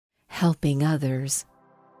helping others.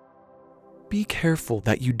 Be careful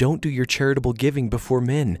that you don't do your charitable giving before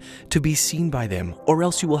men, to be seen by them, or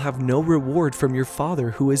else you will have no reward from your Father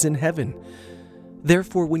who is in heaven.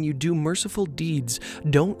 Therefore, when you do merciful deeds,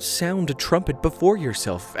 don't sound a trumpet before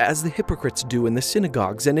yourself, as the hypocrites do in the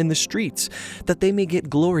synagogues and in the streets, that they may get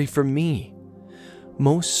glory from me.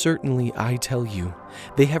 Most certainly, I tell you,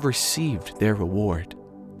 they have received their reward.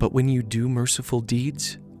 But when you do merciful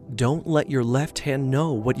deeds, don't let your left hand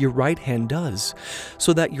know what your right hand does,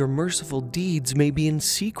 so that your merciful deeds may be in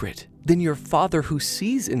secret. Then your Father who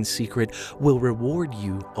sees in secret will reward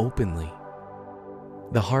you openly.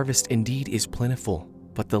 The harvest indeed is plentiful,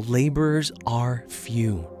 but the laborers are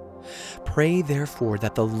few. Pray therefore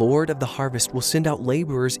that the Lord of the harvest will send out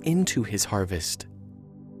laborers into his harvest.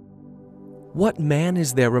 What man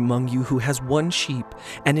is there among you who has one sheep,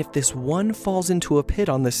 and if this one falls into a pit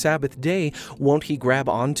on the Sabbath day, won't he grab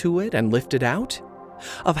onto it and lift it out?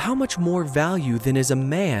 Of how much more value then is a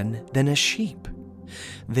man than a sheep?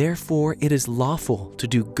 Therefore it is lawful to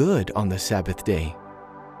do good on the Sabbath day.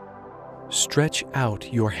 Stretch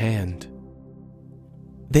out your hand.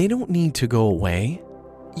 They don't need to go away.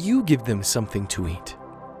 You give them something to eat.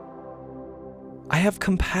 I have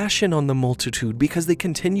compassion on the multitude because they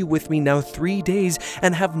continue with me now 3 days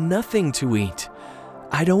and have nothing to eat.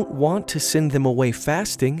 I don't want to send them away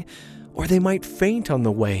fasting, or they might faint on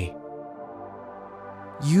the way.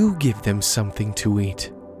 You give them something to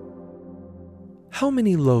eat. How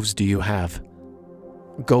many loaves do you have?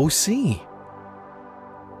 Go see.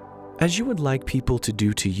 As you would like people to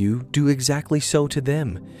do to you, do exactly so to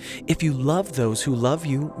them. If you love those who love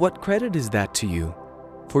you, what credit is that to you?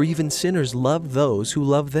 For even sinners love those who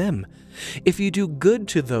love them. If you do good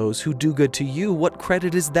to those who do good to you, what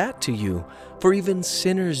credit is that to you? For even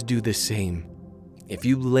sinners do the same. If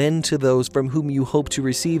you lend to those from whom you hope to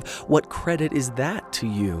receive, what credit is that to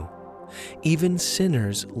you? Even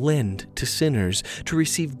sinners lend to sinners to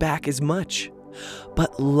receive back as much.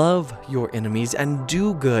 But love your enemies and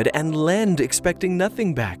do good and lend, expecting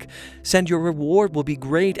nothing back. And your reward will be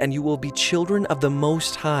great, and you will be children of the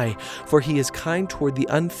Most High, for he is kind toward the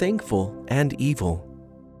unthankful and evil.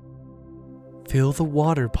 Fill the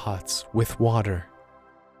water pots with water.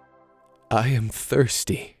 I am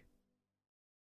thirsty.